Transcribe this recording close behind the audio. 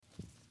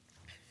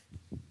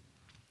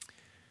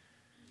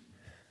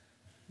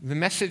the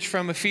message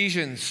from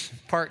Ephesians,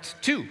 part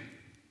 2,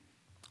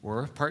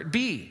 or part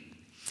B.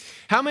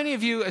 How many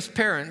of you as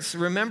parents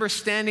remember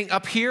standing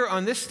up here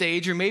on this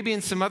stage, or maybe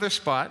in some other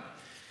spot,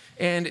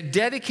 and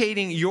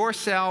dedicating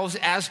yourselves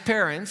as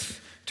parents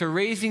to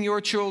raising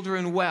your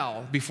children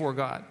well before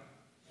God?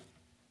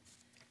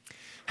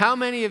 How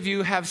many of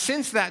you have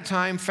since that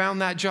time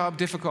found that job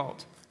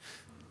difficult?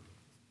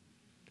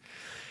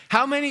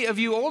 How many of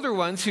you older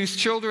ones whose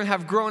children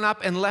have grown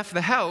up and left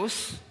the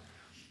house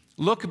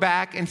look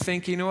back and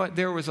think, you know what,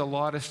 there was a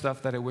lot of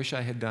stuff that I wish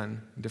I had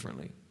done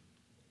differently?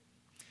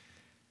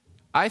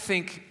 I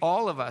think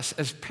all of us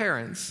as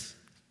parents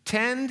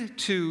tend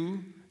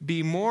to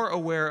be more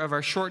aware of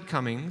our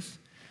shortcomings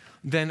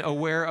than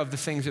aware of the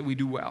things that we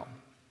do well.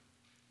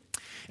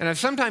 And I've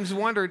sometimes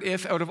wondered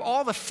if out of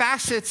all the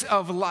facets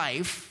of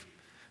life,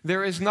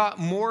 there is not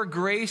more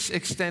grace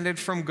extended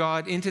from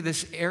God into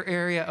this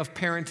area of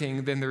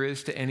parenting than there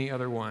is to any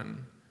other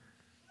one.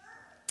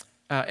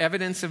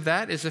 Evidence of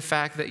that is the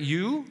fact that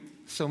you,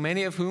 so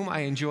many of whom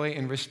I enjoy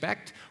and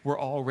respect, were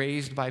all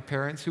raised by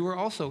parents who were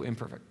also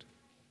imperfect.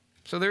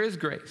 So there is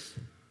grace.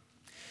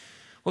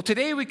 Well,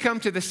 today we come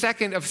to the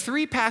second of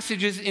 3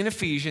 passages in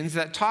Ephesians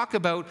that talk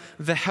about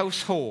the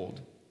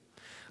household.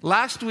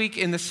 Last week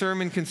in the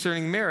sermon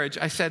concerning marriage,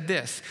 I said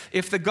this: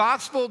 if the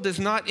gospel does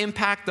not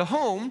impact the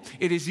home,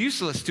 it is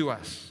useless to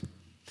us.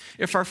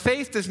 If our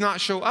faith does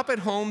not show up at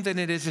home, then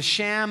it is a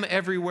sham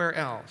everywhere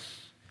else.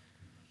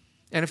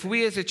 And if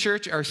we as a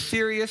church are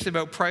serious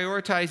about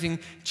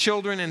prioritizing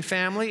children and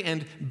family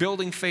and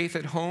building faith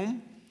at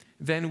home,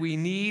 then we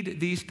need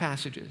these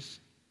passages.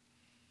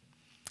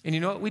 And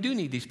you know what? We do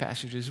need these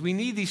passages. We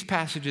need these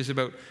passages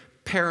about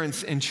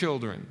parents and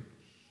children.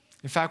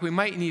 In fact, we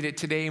might need it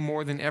today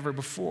more than ever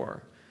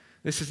before.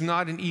 This is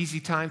not an easy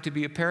time to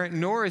be a parent,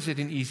 nor is it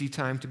an easy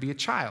time to be a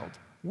child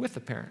with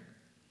a parent.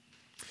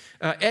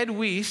 Ed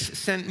Weiss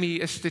sent me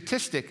a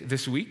statistic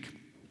this week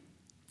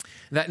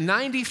that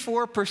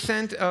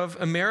 94% of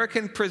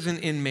American prison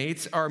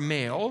inmates are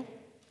male,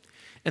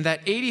 and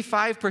that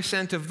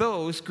 85% of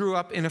those grew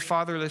up in a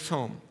fatherless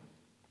home.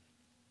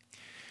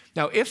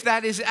 Now, if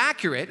that is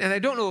accurate, and I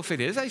don't know if it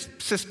is, I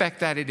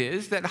suspect that it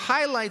is, that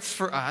highlights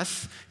for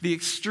us the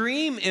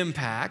extreme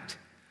impact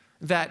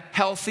that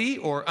healthy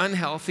or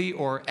unhealthy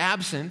or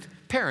absent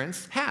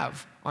parents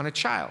have on a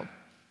child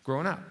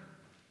growing up.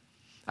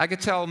 I could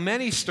tell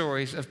many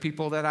stories of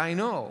people that I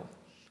know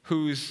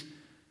who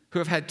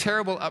have had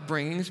terrible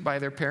upbringings by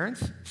their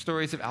parents,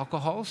 stories of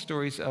alcohol,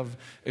 stories of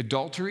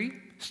adultery,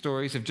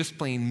 stories of just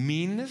plain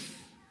meanness,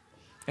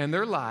 and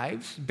their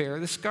lives bear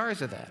the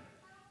scars of that.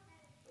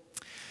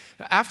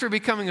 After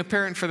becoming a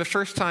parent for the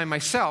first time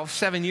myself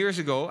 7 years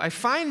ago, I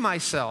find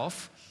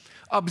myself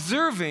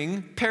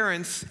observing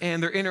parents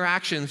and their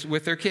interactions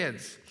with their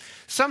kids.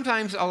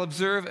 Sometimes I'll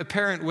observe a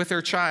parent with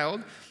their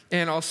child,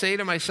 and I'll say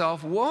to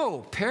myself,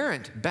 whoa,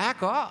 parent,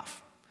 back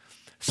off.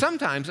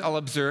 Sometimes I'll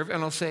observe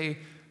and I'll say,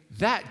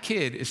 that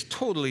kid is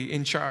totally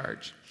in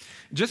charge.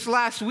 Just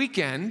last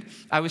weekend,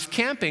 I was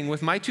camping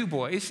with my 2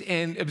 boys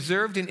and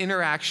observed an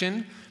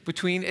interaction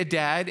between a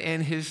dad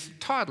and his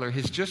toddler,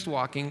 his just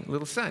walking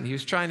little son. He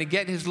was trying to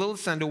get his little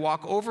son to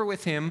walk over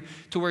with him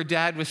to where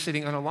dad was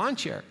sitting on a lawn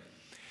chair.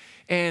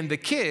 And the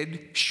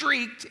kid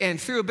shrieked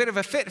and threw a bit of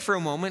a fit for a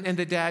moment, and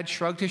the dad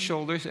shrugged his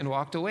shoulders and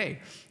walked away.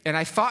 And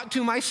I thought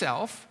to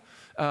myself,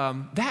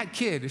 that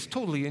kid is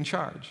totally in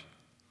charge.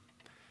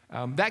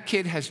 That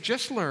kid has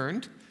just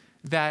learned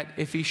that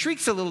if he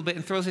shrieks a little bit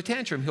and throws a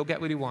tantrum, he'll get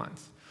what he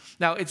wants.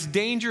 Now, it's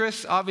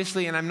dangerous,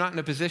 obviously, and I'm not in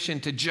a position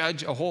to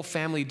judge a whole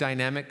family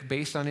dynamic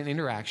based on an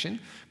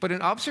interaction, but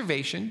an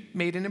observation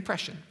made an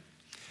impression.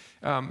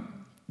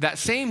 That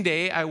same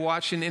day, I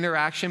watched an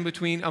interaction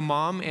between a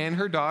mom and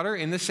her daughter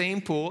in the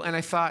same pool, and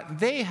I thought,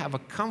 they have a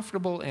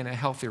comfortable and a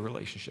healthy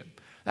relationship.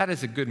 That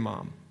is a good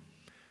mom.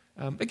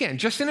 Again,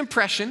 just an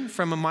impression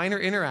from a minor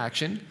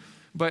interaction,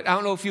 but I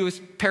don't know if you as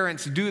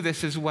parents do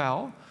this as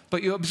well,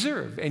 but you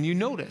observe and you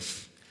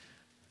notice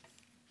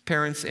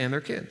parents and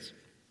their kids.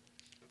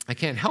 I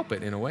can't help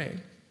it in a way.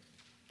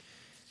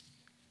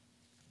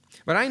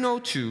 But I know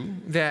too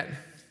that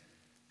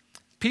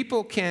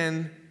people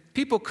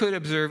could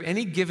observe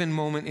any given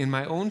moment in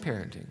my own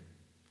parenting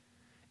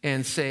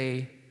and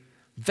say,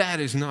 that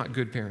is not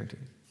good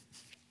parenting.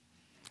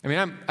 I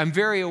mean, I'm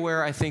very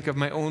aware, I think, of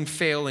my own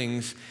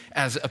failings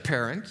as a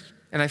parent,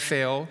 and I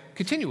fail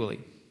continually,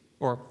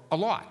 or a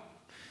lot.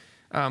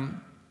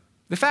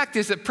 The fact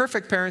is that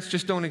perfect parents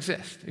just don't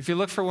exist. If you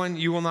look for one,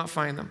 you will not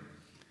find them.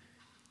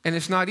 And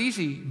it's not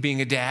easy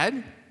being a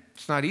dad,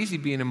 it's not easy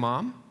being a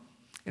mom,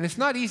 and it's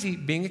not easy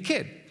being a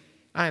kid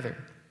either.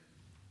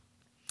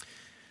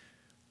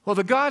 Well,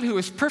 the God who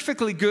is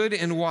perfectly good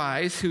and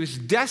wise, who is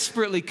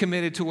desperately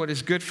committed to what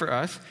is good for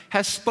us,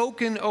 has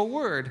spoken a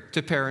word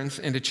to parents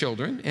and to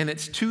children, and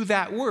it's to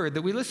that word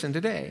that we listen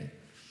today.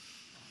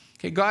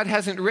 Okay, God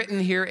hasn't written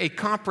here a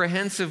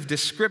comprehensive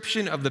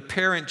description of the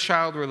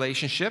parent-child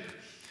relationship,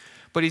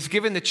 but he's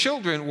given the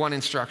children one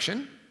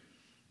instruction: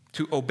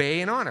 to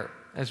obey and honor,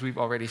 as we've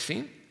already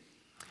seen.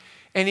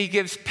 And he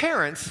gives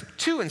parents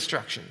 2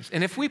 instructions.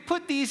 And if we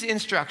put these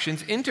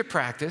instructions into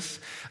practice,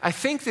 I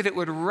think that it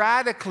would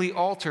radically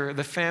alter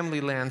the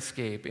family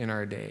landscape in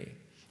our day.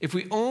 If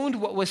we owned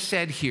what was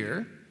said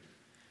here,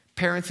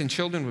 parents and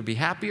children would be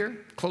happier,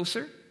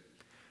 closer.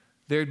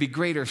 There would be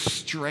greater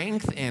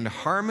strength and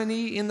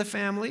harmony in the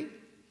family.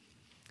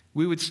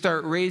 We would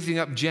start raising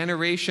up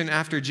generation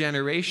after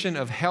generation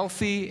of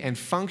healthy and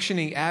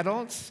functioning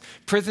adults.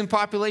 Prison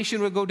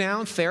population would go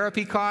down.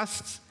 Therapy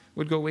costs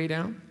would go way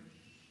down.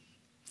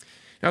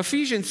 Now,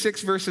 Ephesians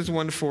 6, verses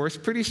 1 to 4 is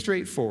pretty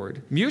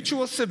straightforward.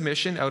 Mutual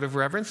submission out of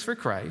reverence for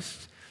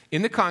Christ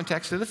in the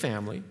context of the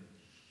family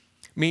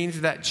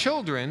means that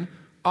children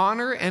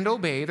honor and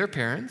obey their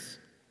parents,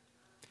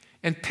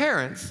 and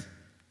parents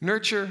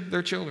nurture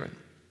their children.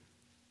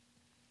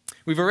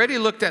 We've already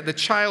looked at the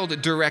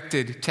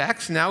child-directed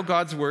text. Now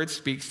God's word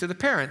speaks to the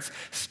parents.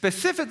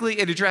 Specifically,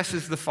 it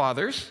addresses the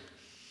fathers,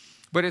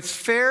 but it's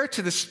fair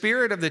to the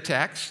spirit of the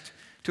text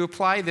to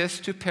apply this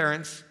to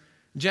parents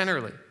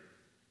generally.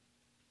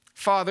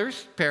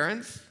 Fathers,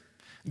 parents,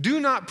 do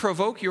not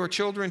provoke your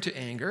children to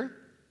anger,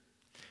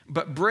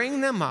 but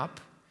bring them up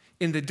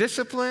in the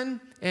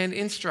discipline and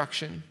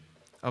instruction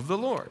of the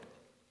Lord.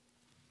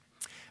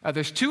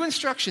 There's 2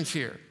 instructions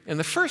here, and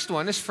the first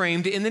one is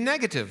framed in the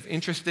negative,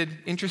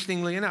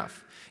 interestingly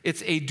enough.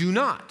 It's a do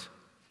not.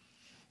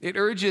 It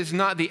urges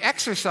not the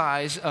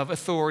exercise of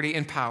authority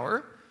and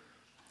power,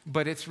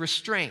 but it's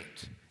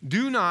restraint.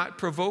 Do not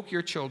provoke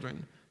your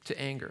children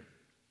to anger.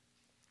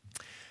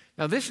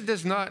 Now, this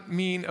does not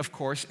mean, of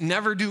course,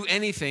 never do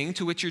anything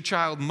to which your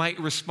child might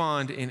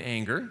respond in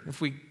anger.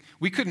 If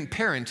we couldn't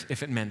parent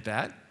if it meant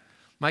that.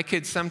 My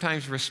kids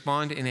sometimes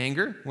respond in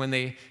anger when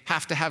they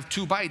have to have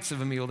 2 bites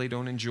of a meal they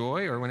don't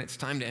enjoy or when it's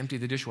time to empty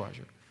the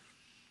dishwasher.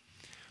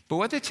 But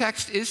what the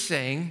text is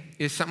saying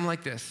is something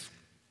like this.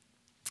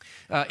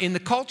 In the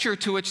culture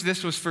to which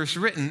this was first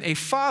written, a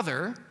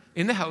father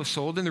in the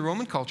household, in the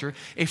Roman culture,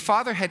 a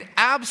father had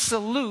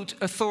absolute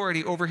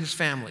authority over his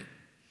family.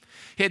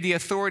 He had the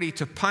authority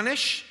to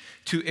punish,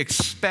 to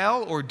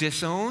expel or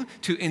disown,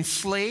 to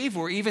enslave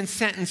or even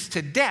sentence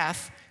to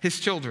death his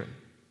children.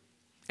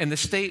 And the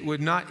state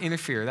would not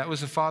interfere. That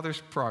was a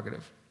father's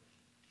prerogative.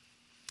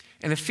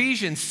 And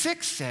Ephesians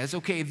 6 says,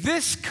 okay,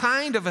 this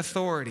kind of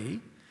authority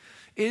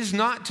is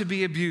not to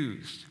be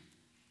abused.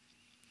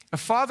 A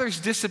father's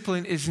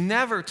discipline is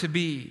never to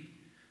be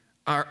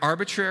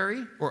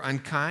arbitrary or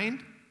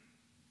unkind,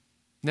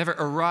 never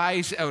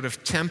arise out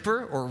of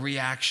temper or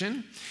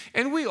reaction.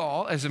 And we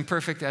all, as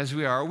imperfect as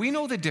we are, we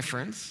know the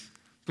difference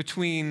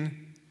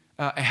between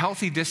a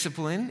healthy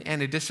discipline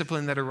and a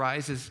discipline that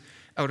arises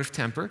out of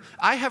temper.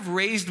 I have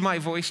raised my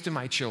voice to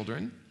my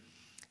children,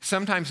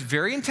 sometimes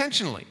very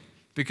intentionally,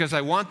 because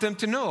I want them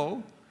to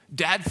know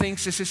Dad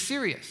thinks this is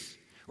serious,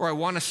 or I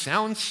want to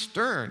sound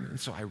stern, and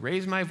so I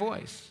raise my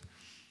voice.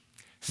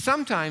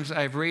 Sometimes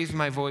I've raised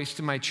my voice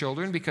to my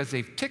children because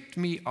they've ticked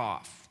me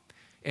off,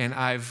 and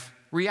I've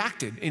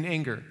reacted in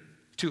anger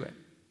to it.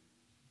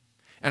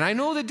 And I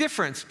know the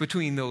difference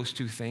between those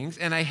 2 things,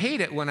 and I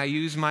hate it when I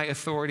use my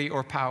authority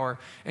or power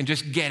and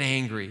just get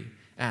angry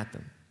at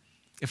them.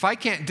 If I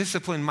can't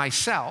discipline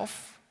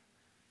myself,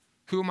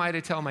 who am I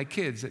to tell my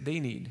kids that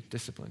they need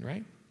discipline,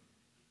 right?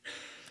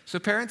 So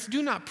parents,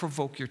 do not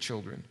provoke your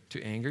children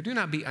to anger. Do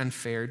not be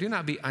unfair. Do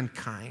not be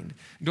unkind.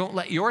 Don't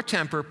let your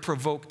temper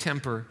provoke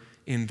temper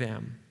in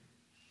them.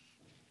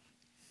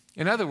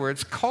 In other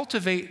words,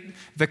 cultivate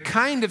the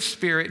kind of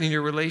spirit in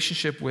your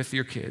relationship with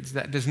your kids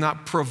that does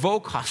not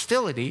provoke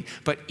hostility,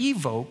 but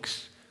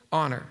evokes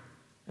honor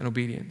and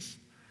obedience.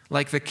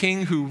 Like the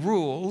king who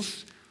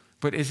rules,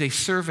 but is a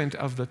servant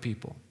of the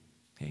people.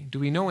 Okay? Do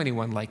we know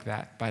anyone like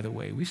that, by the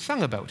way? We've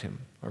sung about him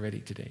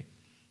already today.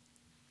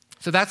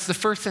 So that's the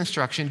first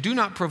instruction. Do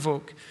not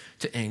provoke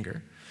to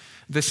anger.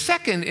 The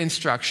second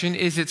instruction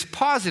is its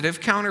positive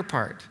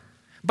counterpart.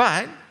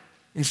 But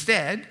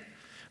instead,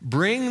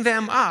 bring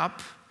them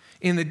up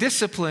in the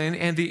discipline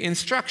and the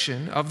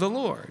instruction of the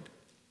Lord.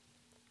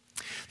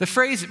 The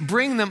phrase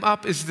bring them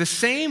up is the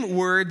same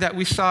word that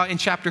we saw in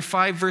chapter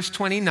 5, verse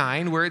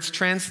 29, where it's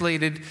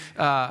translated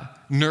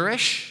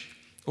nourish,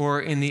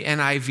 or in the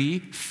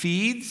NIV,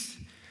 feeds.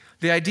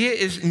 The idea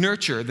is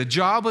nurture. The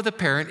job of the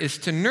parent is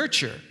to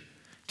nurture,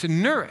 to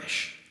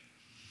nourish.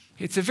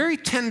 It's a very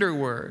tender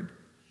word,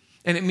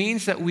 and it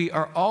means that we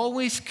are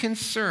always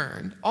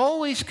concerned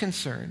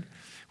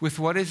with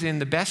what is in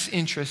the best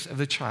interest of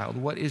the child,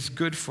 what is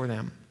good for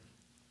them.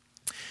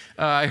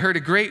 I heard a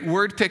great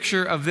word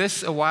picture of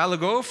this a while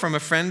ago from a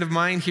friend of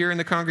mine here in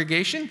the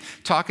congregation,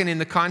 talking in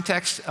the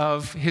context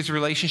of his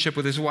relationship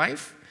with his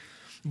wife.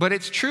 But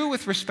it's true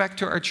with respect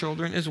to our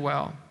children as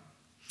well.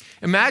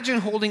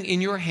 Imagine holding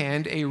in your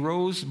hand a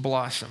rose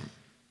blossom.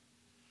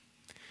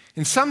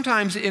 And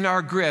sometimes in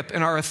our grip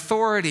and our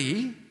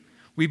authority,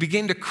 we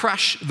begin to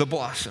crush the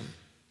blossom.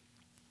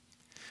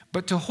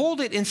 But to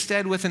hold it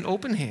instead with an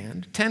open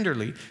hand,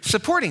 tenderly,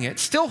 supporting it,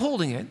 still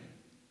holding it,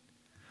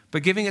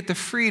 but giving it the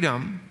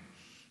freedom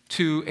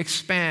to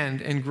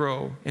expand and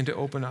grow and to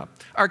open up.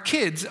 Our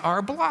kids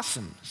are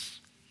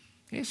blossoms.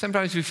 Okay?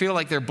 Sometimes we feel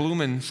like they're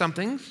blooming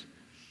somethings,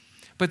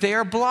 but they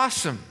are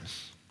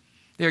blossoms.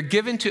 They are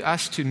given to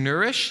us to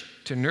nourish,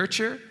 to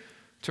nurture,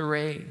 to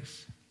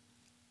raise.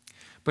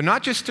 But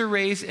not just to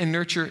raise and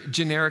nurture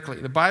generically.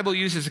 The Bible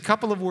uses a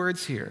couple of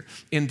words here: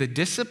 in the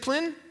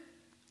discipline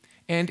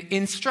and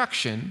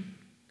instruction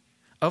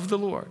of the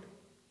Lord.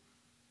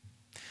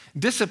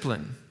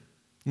 Discipline,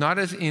 not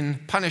as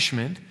in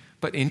punishment,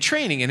 but in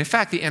training. And in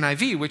fact, the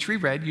NIV, which we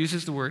read,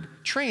 uses the word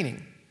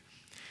training.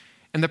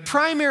 And the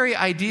primary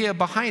idea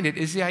behind it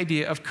is the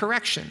idea of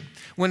correction.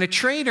 When a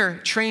trainer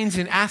trains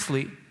an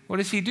athlete, what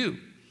does he do?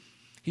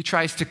 He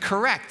tries to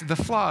correct the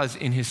flaws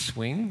in his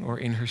swing or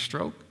in her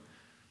stroke.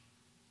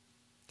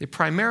 They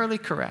primarily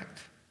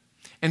correct.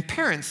 And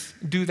parents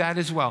do that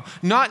as well.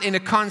 Not in a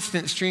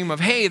constant stream of,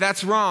 hey,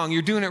 that's wrong,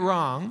 you're doing it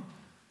wrong,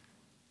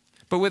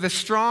 but with a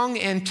strong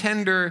and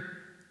tender,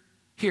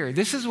 here,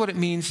 this is what it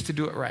means to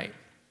do it right.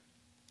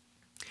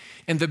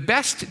 And the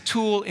best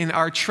tool in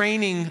our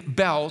training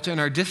belt, in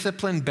our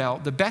discipline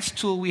belt, the best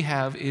tool we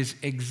have is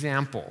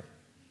example.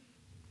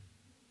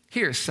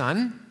 Here,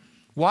 son,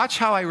 watch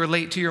how I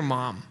relate to your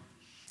mom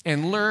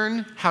and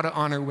learn how to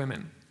honor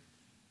women.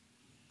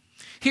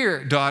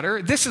 Here,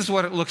 daughter, this is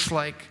what it looks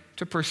like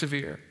to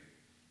persevere.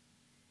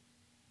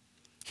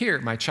 Here,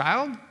 my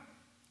child,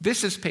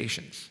 this is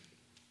patience.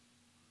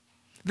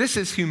 This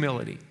is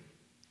humility.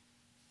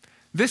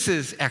 This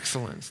is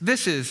excellence.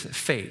 This is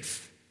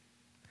faith.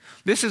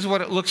 This is what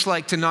it looks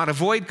like to not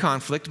avoid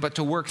conflict, but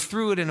to work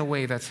through it in a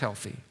way that's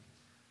healthy.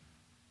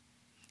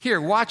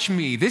 Here, watch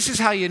me. This is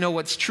how you know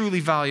what's truly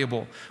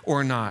valuable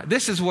or not.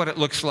 This is what it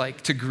looks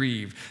like to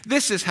grieve.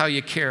 This is how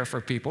you care for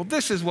people.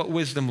 This is what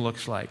wisdom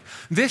looks like.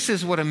 This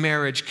is what a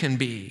marriage can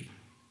be.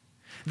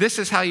 This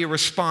is how you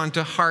respond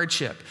to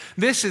hardship.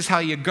 This is how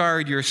you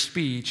guard your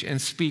speech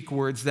and speak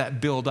words that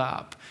build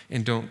up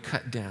and don't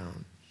cut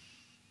down.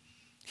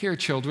 Here,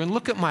 children,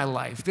 look at my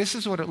life. This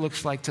is what it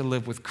looks like to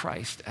live with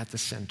Christ at the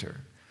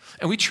center.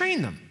 And we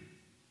train them,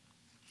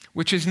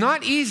 which is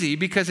not easy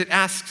because it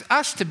asks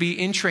us to be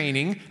in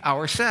training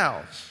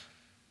ourselves.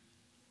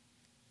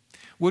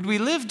 Would we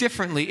live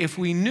differently if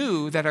we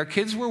knew that our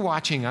kids were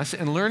watching us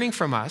and learning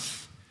from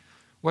us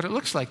what it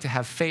looks like to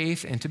have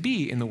faith and to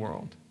be in the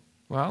world?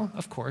 Well,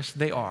 of course,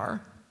 they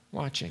are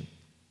watching.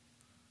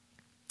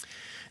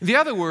 The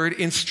other word,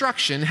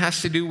 instruction,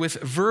 has to do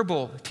with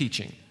verbal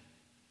teaching.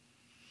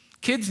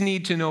 Kids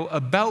need to know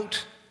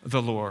about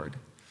the Lord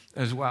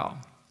as well.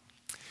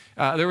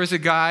 There was a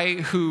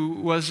guy who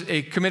was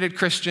a committed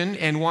Christian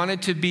and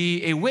wanted to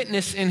be a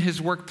witness in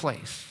his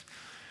workplace.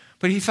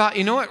 But he thought,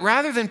 you know what,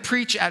 rather than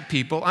preach at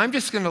people, I'm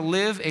just going to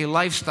live a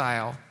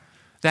lifestyle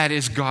that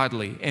is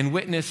godly and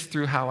witness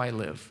through how I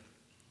live.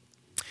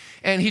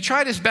 And he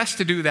tried his best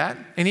to do that,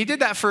 and he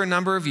did that for a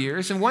number of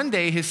years. And one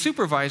day, his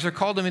supervisor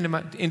called him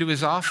into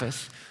his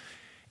office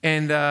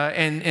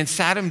and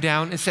sat him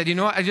down and said, you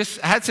know what, I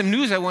had some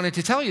news I wanted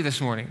to tell you this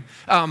morning.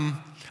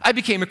 I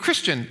became a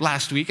Christian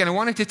last week, and I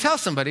wanted to tell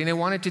somebody, and I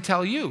wanted to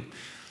tell you.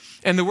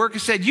 And the worker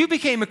said, you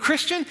became a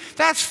Christian?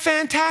 That's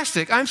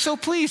fantastic. I'm so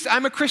pleased.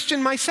 I'm a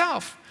Christian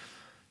myself.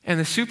 And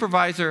the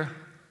supervisor,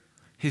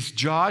 his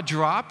jaw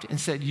dropped and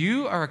said,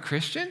 you are a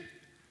Christian?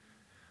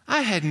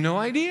 I had no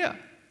idea.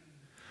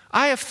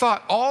 I have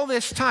thought all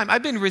this time,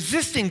 I've been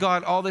resisting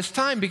God all this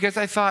time because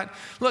I thought,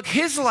 look,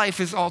 his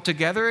life is all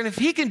together, and if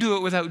he can do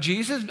it without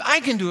Jesus, I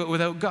can do it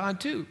without God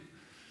too.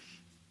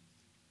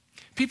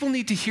 People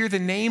need to hear the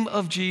name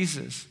of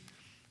Jesus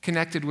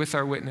connected with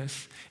our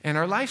witness and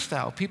our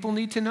lifestyle. People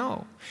need to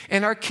know.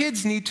 And our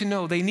kids need to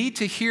know. They need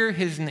to hear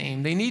his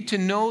name. They need to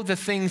know the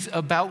things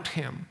about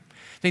him.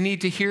 They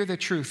need to hear the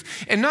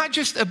truth. And not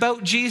just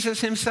about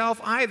Jesus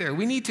himself either.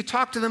 We need to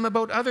talk to them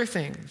about other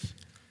things.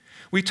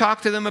 We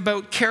talk to them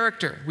about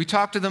character. We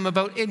talk to them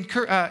about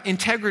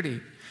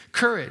integrity,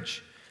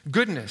 courage,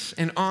 goodness,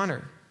 and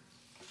honor.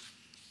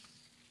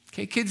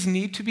 Okay, kids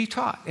need to be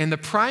taught. And the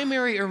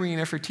primary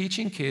arena for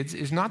teaching kids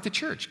is not the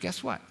church.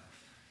 Guess what?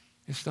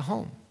 It's the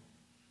home.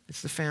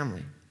 It's the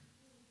family.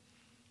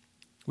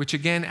 Which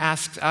again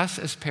asks us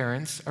as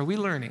parents, are we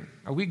learning?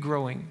 Are we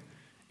growing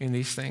in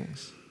these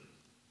things?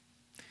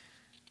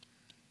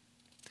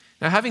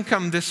 Now, having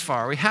come this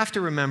far, we have to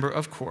remember,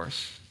 of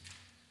course,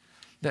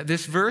 that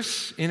this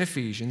verse in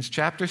Ephesians,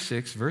 chapter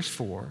 6, verse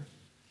 4,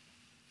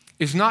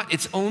 is not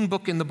its own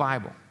book in the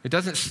Bible. It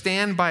doesn't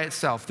stand by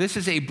itself. This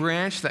is a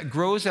branch that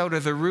grows out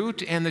of the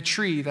root and the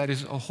tree that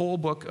is a whole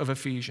book of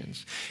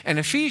Ephesians. And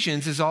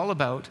Ephesians is all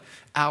about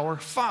our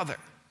Father,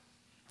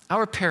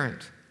 our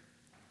parent,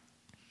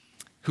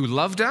 who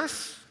loved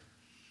us,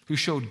 who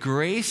showed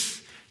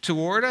grace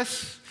toward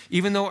us.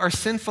 Even though our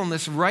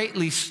sinfulness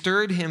rightly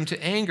stirred him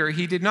to anger,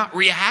 he did not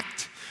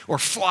react or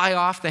fly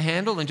off the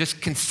handle and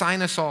just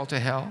consign us all to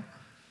hell.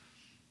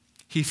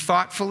 He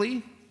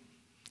thoughtfully,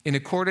 in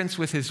accordance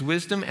with his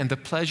wisdom and the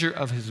pleasure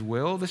of his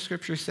will, the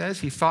scripture says,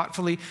 he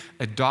thoughtfully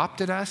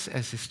adopted us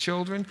as his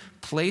children,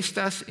 placed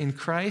us in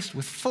Christ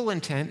with full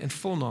intent and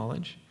full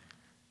knowledge.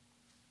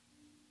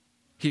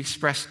 He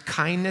expressed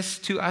kindness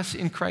to us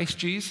in Christ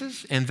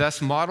Jesus and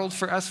thus modeled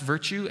for us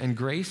virtue and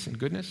grace and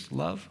goodness,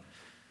 love.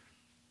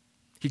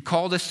 He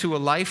called us to a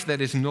life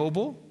that is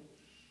noble.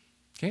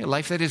 Okay, a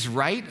life that is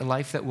right, a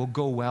life that will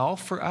go well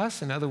for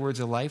us. In other words,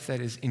 a life that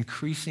is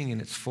increasing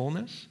in its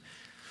fullness.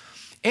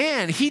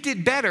 And he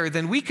did better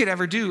than we could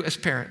ever do as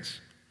parents.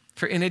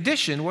 For in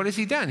addition, what has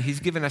he done? He's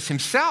given us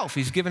himself.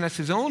 He's given us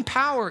his own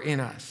power in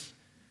us.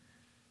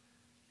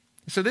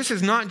 So this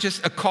is not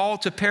just a call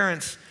to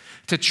parents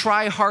to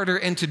try harder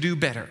and to do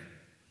better.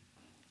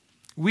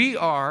 We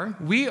are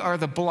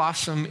the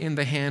blossom in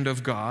the hand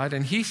of God.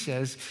 And he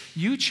says,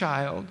 you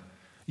child,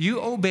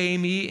 you obey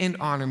me and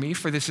honor me,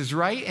 for this is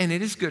right and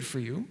it is good for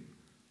you.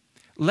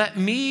 Let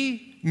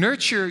me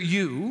nurture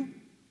you,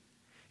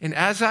 and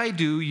as I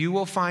do, you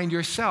will find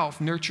yourself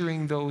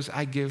nurturing those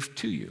I give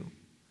to you.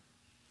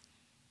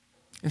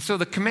 And so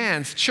the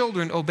commands,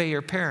 children, obey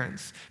your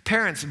parents.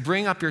 Parents,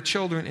 bring up your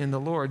children in the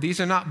Lord. These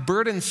are not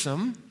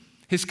burdensome.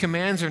 His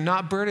commands are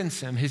not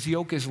burdensome. His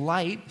yoke is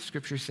light,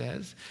 Scripture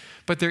says,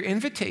 but they're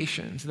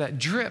invitations that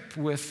drip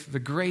with the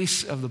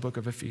grace of the book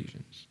of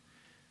Ephesians.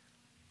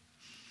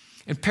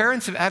 And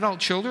parents of adult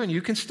children,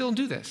 you can still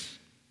do this.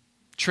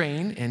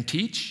 Train and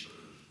teach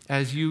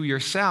as you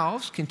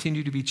yourselves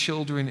continue to be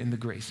children in the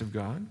grace of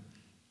God.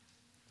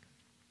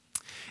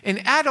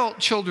 And adult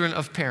children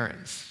of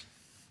parents,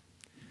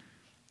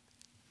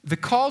 the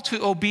call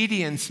to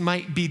obedience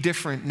might be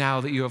different now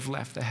that you have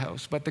left the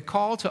house, but the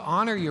call to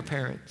honor your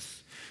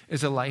parents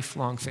is a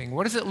lifelong thing.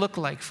 What does it look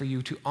like for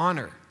you to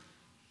honor,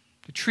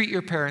 to treat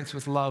your parents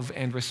with love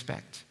and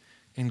respect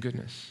and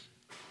goodness?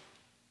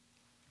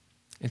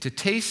 And to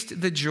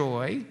taste the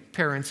joy,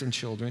 parents and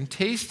children,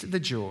 taste the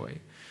joy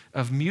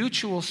of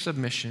mutual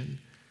submission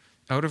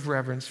out of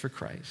reverence for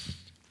Christ.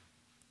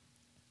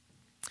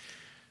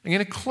 I'm going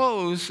to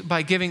close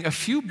by giving a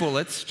few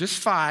bullets, just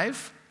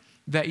 5,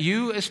 that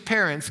you as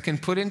parents can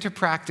put into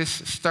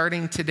practice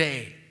starting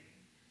today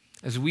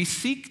as we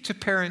seek to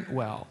parent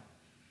well.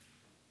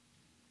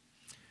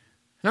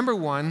 Number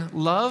 1,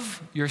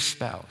 love your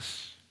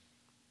spouse.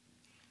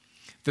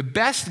 The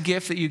best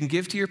gift that you can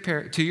give to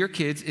your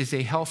kids is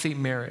a healthy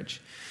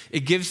marriage.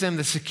 It gives them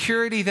the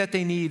security that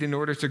they need in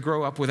order to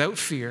grow up without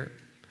fear.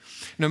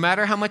 No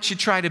matter how much you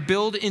try to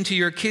build into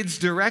your kids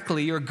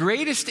directly, your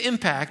greatest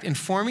impact in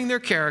forming their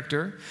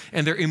character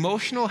and their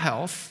emotional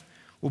health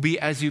will be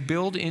as you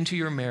build into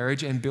your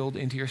marriage and build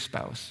into your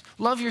spouse.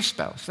 Love your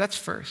spouse. That's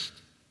first.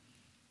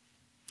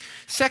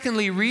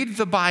 Secondly, read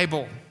the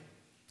Bible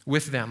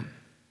with them.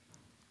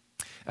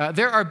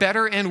 There are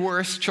better and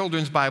worse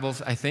children's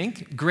Bibles, I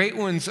think. Great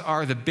ones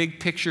are the Big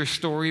Picture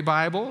Story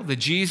Bible, the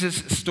Jesus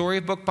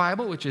Storybook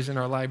Bible, which is in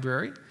our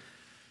library.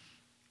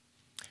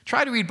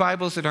 Try to read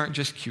Bibles that aren't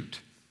just cute.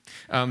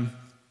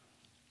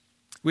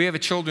 We have a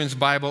children's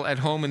Bible at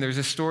home, and there's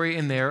a story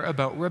in there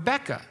about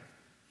Rebecca,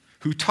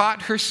 who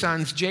taught her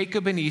sons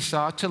Jacob and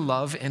Esau to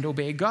love and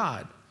obey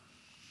God.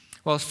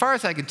 Well, as far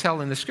as I can tell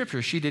in the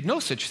Scripture, she did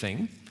no such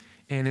thing,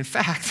 and in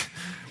fact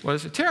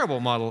was a terrible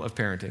model of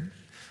parenting.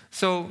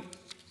 So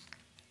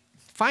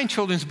find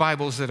children's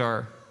Bibles that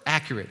are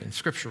accurate and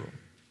scriptural.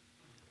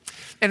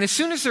 And as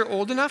soon as they're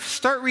old enough,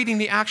 start reading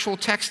the actual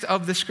text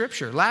of the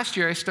Scripture. Last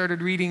year, I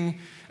started reading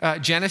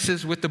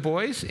Genesis with the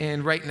boys,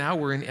 and right now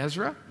we're in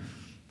Ezra.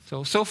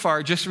 So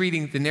far, just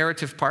reading the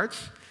narrative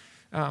parts,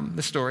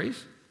 the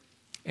stories.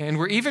 And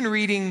we're even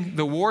reading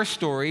the war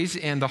stories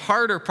and the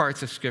harder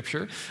parts of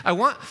Scripture. I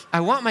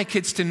want my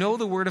kids to know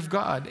the Word of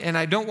God, and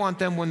I don't want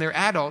them, when they're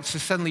adults, to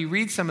suddenly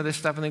read some of this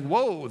stuff and think,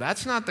 whoa,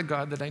 that's not the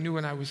God that I knew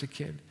when I was a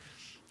kid.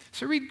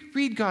 So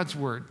read God's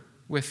Word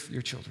with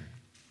your children.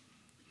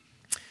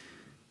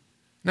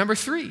 Number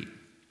 3,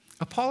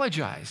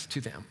 apologize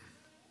to them.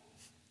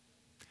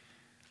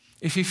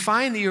 If you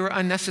find that you're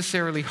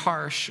unnecessarily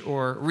harsh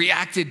or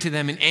reacted to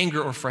them in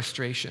anger or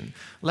frustration,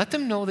 let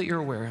them know that you're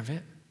aware of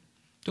it.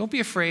 Don't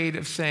be afraid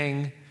of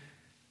saying,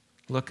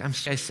 look, I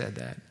said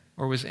that,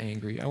 or was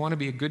angry. I want to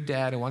be a good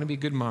dad. I want to be a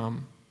good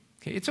mom.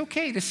 Okay, it's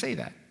okay to say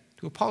that,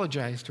 to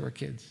apologize to our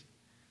kids.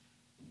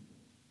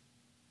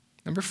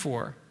 Number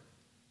 4,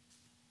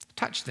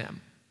 touch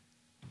them.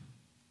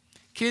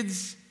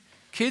 Kids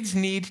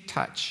need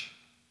touch.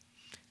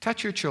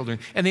 Touch your children.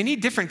 And they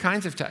need different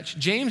kinds of touch.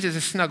 James is a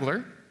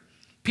snuggler.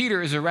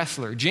 Peter is a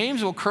wrestler.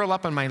 James will curl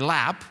up on my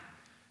lap.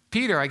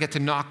 Peter, I get to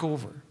knock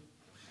over.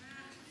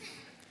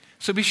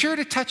 So be sure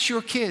to touch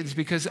your kids,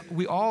 because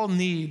we all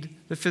need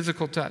the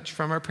physical touch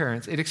from our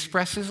parents. It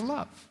expresses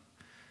love.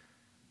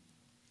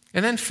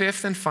 And then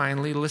 5th and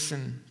finally,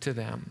 listen to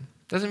them.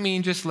 Doesn't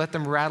mean just let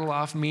them rattle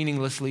off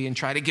meaninglessly and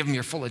try to give them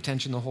your full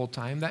attention the whole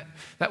time.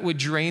 That would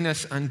drain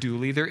us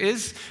unduly. There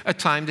is a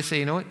time to say,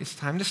 you know what, it's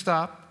time to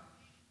stop.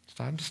 It's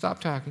time to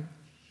stop talking.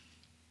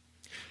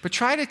 But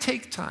try to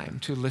take time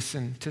to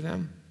listen to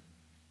them,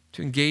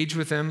 to engage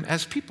with them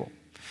as people.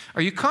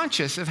 Are you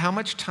conscious of how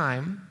much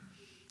time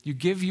you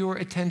give your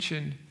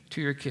attention to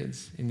your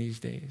kids in these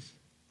days?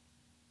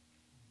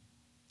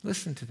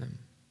 Listen to them.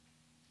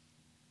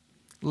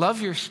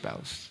 Love your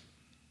spouse.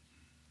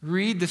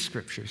 Read the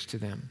Scriptures to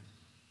them.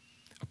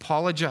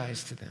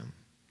 Apologize to them.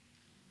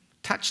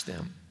 Touch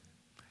them.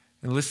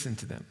 And listen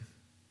to them.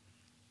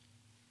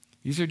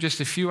 These are just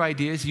a few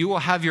ideas. You will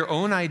have your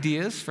own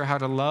ideas for how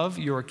to love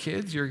your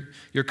kids.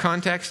 Your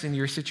context and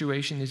your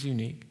situation is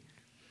unique.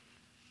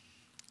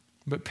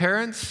 But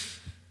parents,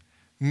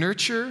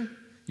 nurture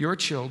your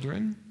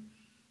children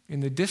in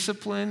the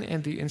discipline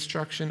and the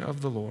instruction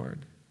of the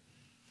Lord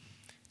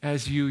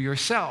as you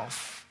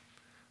yourself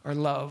are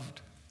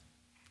loved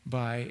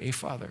by a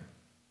Father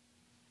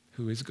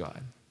who is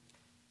God.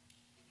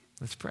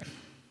 Let's pray.